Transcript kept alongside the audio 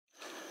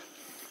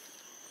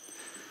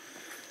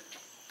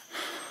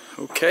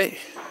Okay,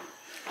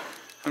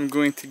 I'm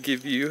going to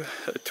give you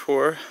a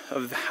tour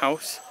of the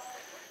house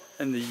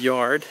and the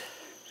yard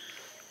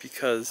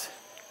because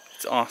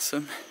it's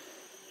awesome.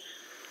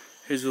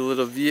 Here's a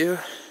little view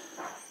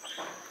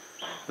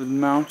of the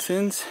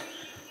mountains.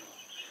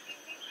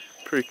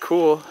 Pretty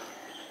cool.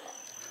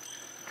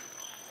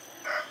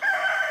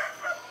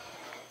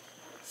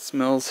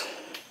 Smells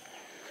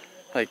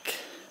like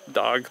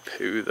dog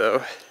poo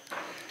though.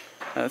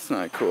 That's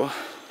not cool.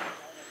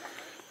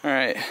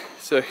 Alright,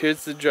 so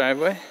here's the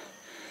driveway.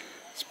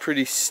 It's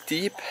pretty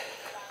steep,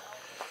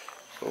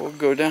 but we'll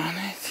go down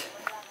it.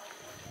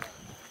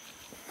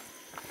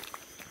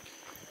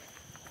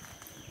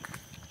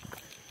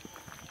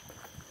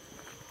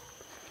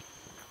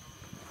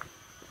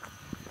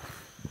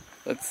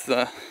 That's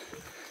the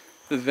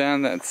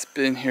van that's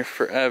been here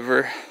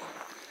forever.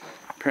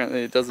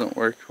 Apparently it doesn't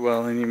work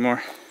well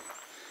anymore.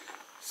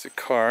 It's a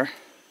car.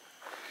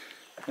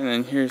 And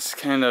then here's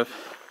kind of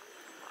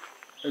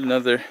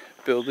another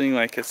building,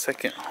 like a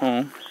second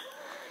home.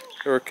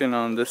 They're working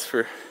on this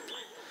for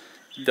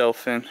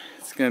Delphin.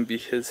 It's gonna be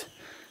his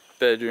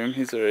bedroom.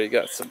 He's already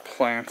got some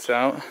plants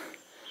out.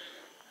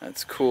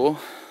 That's cool.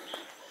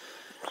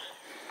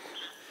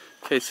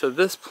 Okay, so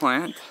this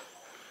plant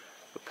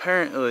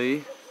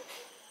apparently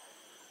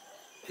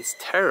is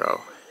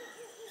taro.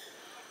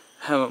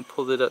 I haven't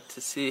pulled it up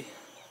to see.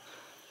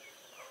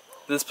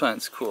 This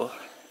plant's cool.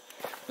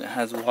 It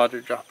has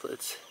water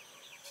droplets.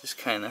 Just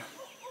kind of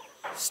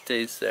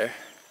stays there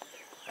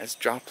as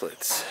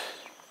droplets.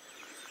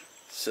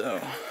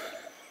 So,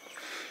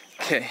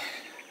 okay.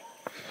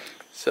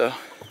 So,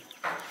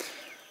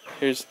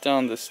 here's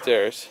down the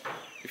stairs.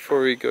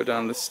 Before we go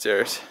down the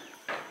stairs,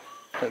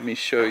 let me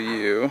show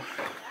you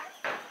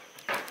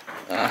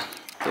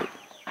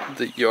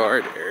the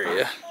yard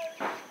area,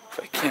 if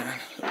I can.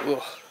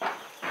 Ugh.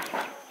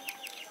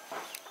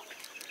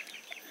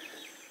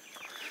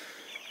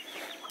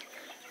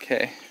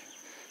 Okay,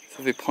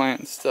 so they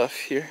plant stuff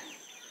here.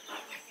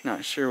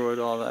 Not sure what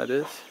all that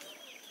is,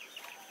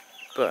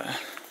 but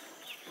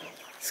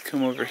let's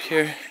come over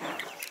here.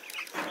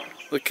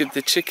 Look at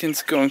the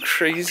chickens going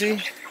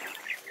crazy.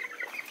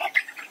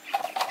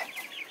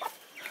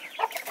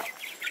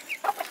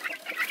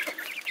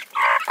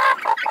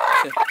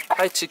 Okay.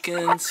 Hi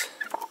chickens.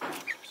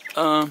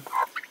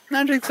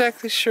 Not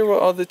exactly sure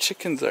what all the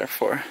chickens are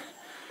for.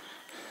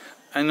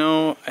 I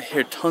know I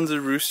hear tons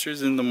of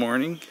roosters in the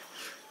morning.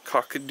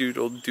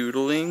 Cockadoodle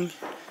doodling.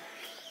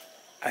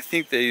 I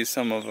think they use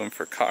some of them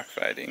for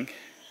cockfighting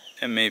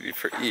and maybe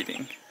for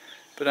eating,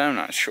 but I'm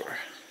not sure.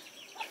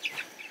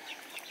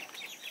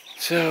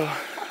 So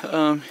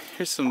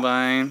here's some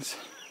vines.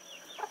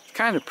 It's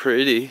kind of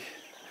pretty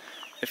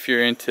if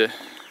you're into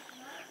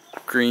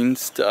green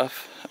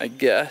stuff, I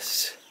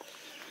guess.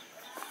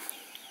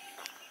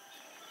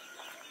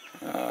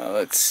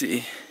 Let's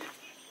see.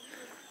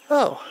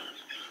 Oh,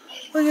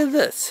 look at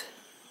this.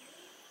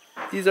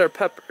 These are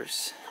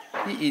peppers.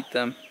 You eat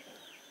them.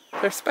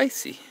 They're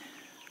spicy.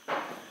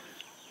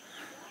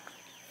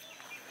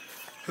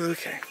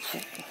 Okay.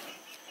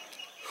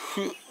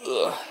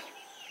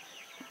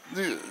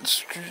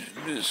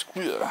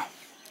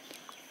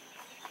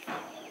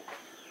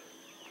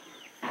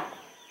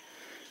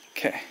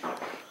 Okay.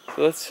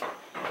 So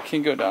we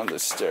can go down the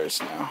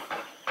stairs now.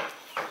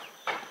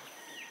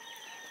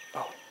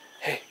 Oh,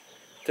 hey.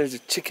 There's a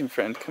chicken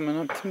friend coming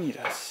up to meet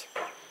us.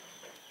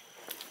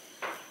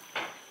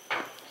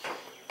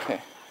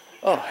 Okay.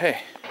 Oh,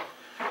 hey.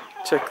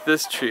 Check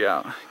this tree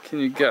out. Can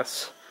you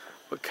guess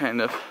what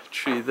kind of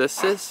tree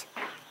this is?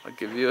 I'll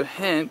give you a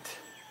hint.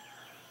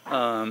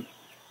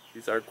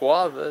 These are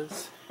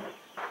guavas.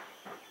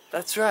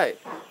 That's right.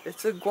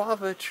 It's a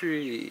guava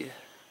tree.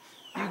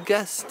 You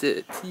guessed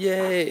it.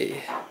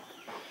 Yay.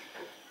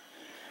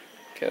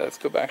 Okay, let's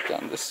go back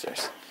down the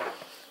stairs.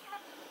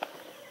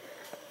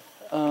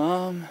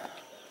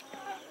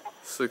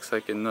 This looks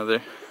like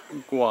another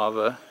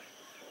guava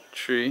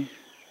tree.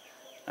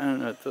 I don't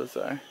know what those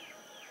are.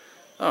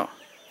 Oh,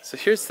 so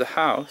here's the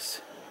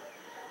house.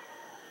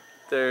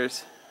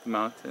 There's the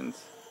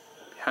mountains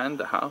behind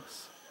the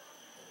house.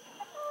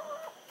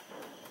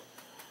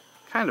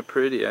 Kind of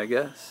pretty, I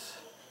guess,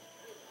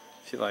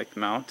 if you like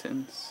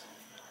mountains.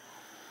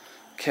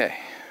 Okay,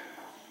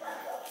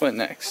 what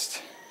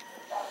next?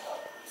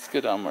 Let's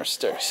go down more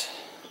stairs.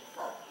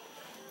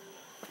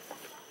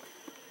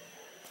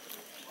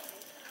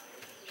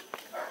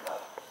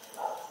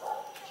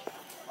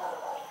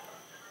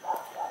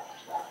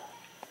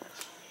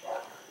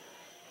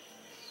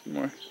 Some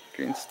more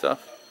green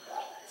stuff.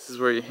 This is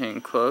where you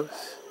hang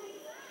clothes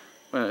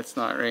when it's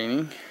not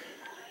raining.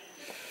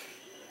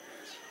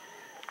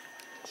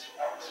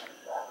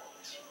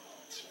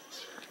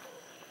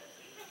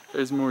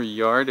 There's more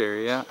yard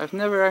area. I've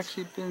never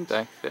actually been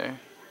back there,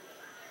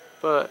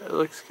 but it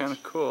looks kind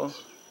of cool.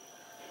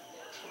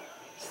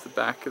 It's the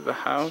back of the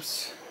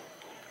house.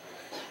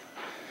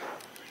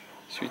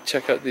 Should we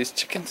check out these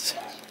chickens?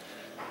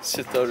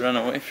 See if they'll run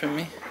away from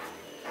me.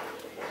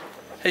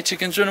 Hey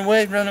chickens, run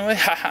away,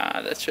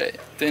 haha, that's right.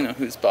 They know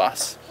who's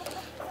boss.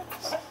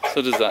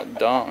 So does that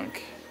dog.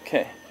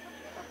 Okay.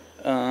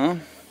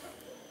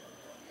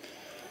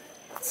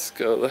 Let's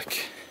go look.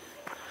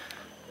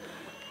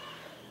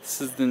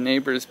 This is the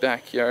neighbor's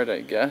backyard,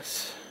 I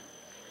guess.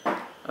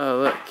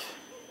 Oh, look.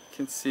 You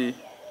can see.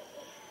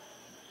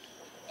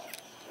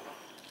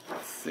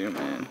 Let's zoom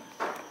in.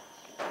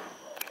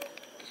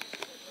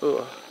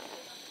 Oh.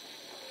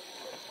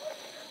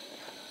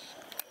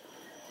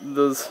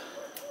 Those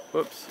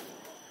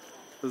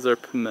are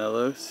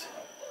pomelos.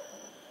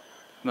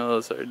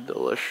 Pomelos are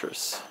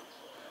delicious.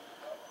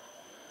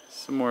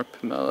 Some more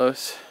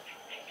pomelos.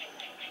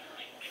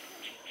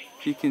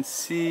 If you can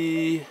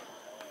see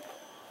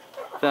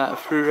that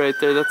fruit right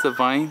there, that's a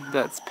vine.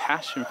 That's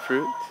passion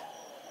fruit.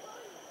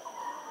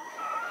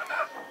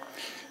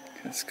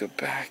 Let's go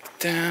back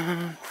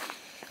down.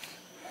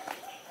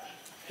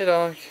 Hey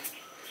dog.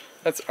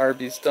 That's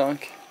Arby's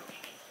dog.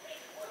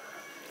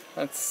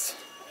 That's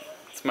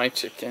my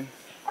chicken.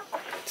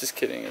 Just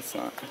kidding, it's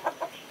not.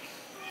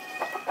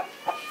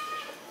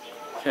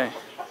 Okay.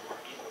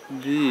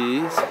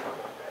 These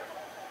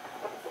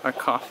are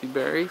coffee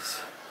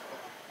berries.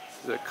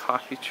 This is a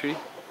coffee tree.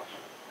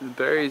 The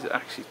berries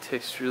actually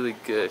taste really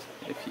good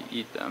if you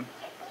eat them.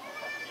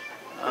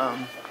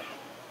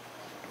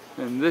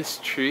 And this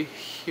tree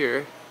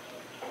here,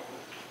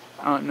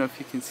 I don't know if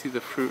you can see the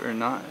fruit or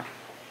not.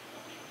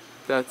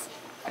 That's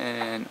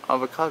an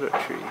avocado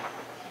tree.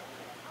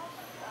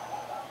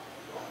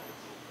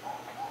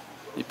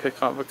 You pick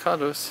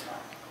avocados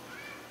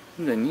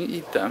and then you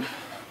eat them.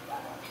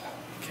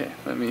 Okay,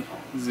 let me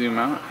zoom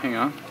out, hang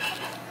on.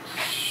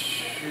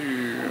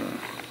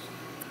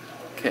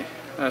 Okay,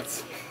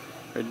 that's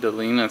where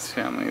Delina's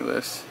family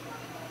lives.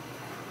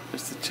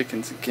 There's the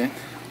chickens again.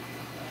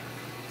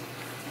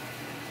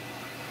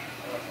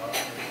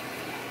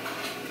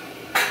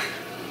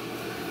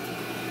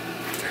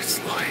 There's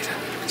Lloyd.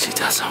 She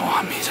doesn't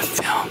want me to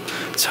film,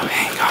 so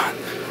hang on.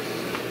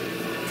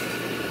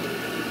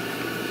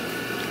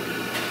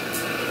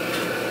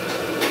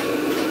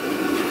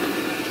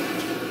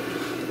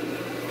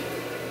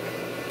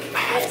 I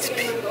have to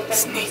be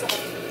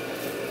sneaky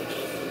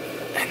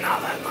and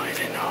not let Lloyd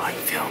know I'm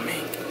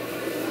filming.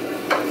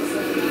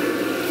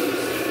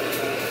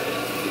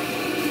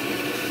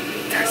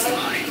 There's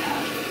Lloyd.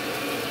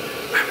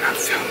 I'm not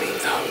filming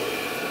though.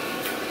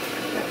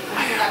 I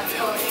am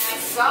filming.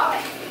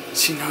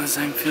 She knows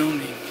I'm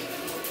filming.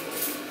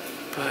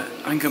 But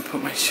I'm gonna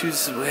put my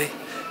shoes away.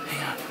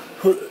 Hang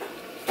on.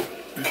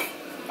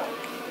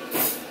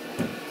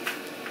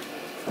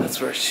 That's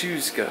where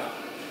shoes go.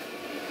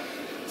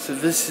 So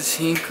this is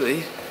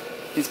Hinkley.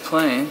 He's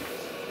playing. Do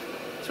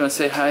you want to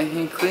say hi,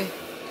 Hinkley?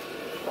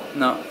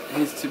 No,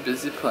 he's too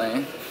busy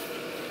playing.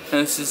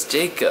 And this is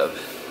Jacob,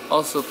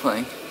 also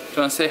playing. Do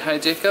you want to say hi,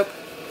 Jacob?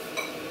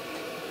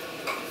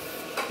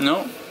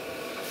 No?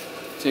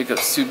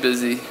 Jacob's too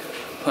busy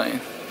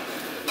playing.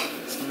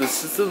 So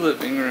this is the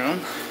living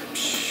room.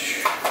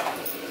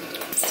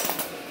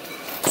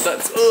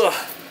 That's, ugh!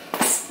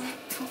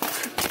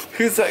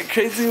 Who's that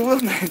crazy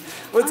woman?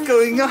 What's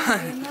going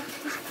on?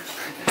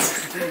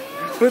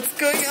 What's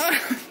going on?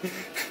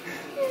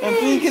 I'm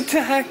being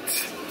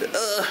attacked.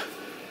 Ugh.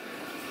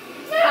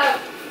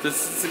 This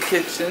is the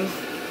kitchen.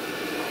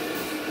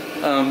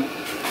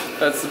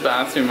 That's the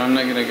bathroom. I'm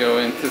not gonna go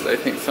in because I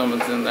think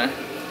someone's in there.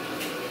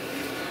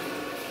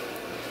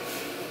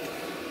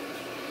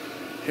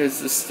 Here's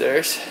the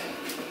stairs.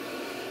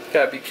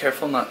 Gotta be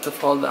careful not to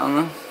fall down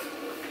them.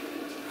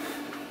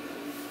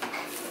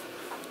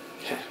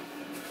 Okay.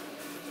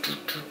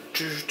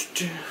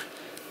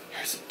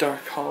 Here's a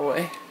dark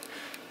hallway.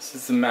 This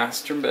is the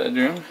master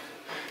bedroom.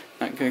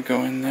 Not gonna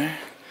go in there.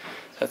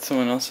 That's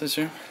someone else's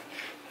room.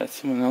 That's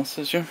someone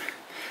else's room.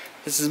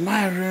 This is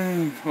my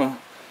room. Well,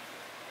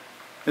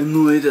 in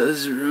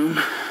Lloyda's room.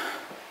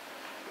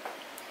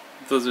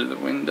 Those are the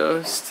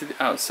windows to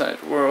the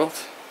outside world.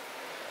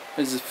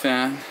 There's a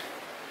fan.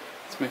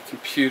 It's my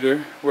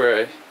computer where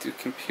I do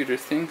computer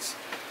things.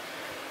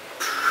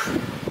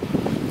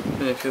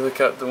 And if you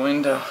look out the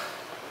window,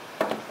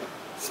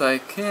 it's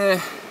like,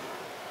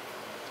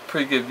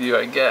 pretty good view,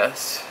 I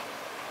guess,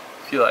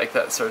 if you like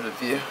that sort of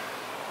view.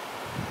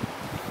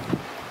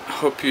 I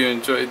hope you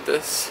enjoyed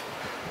this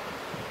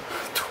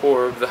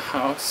tour of the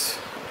house.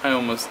 I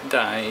almost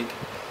died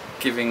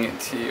giving it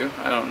to you.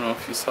 I don't know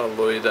if you saw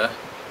Lloyda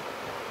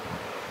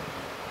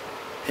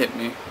hit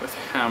me with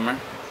a hammer.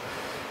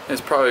 It's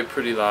probably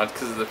pretty loud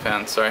because of the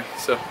fan, sorry.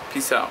 So,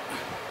 peace out.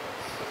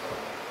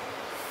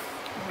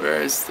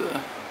 Where is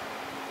the...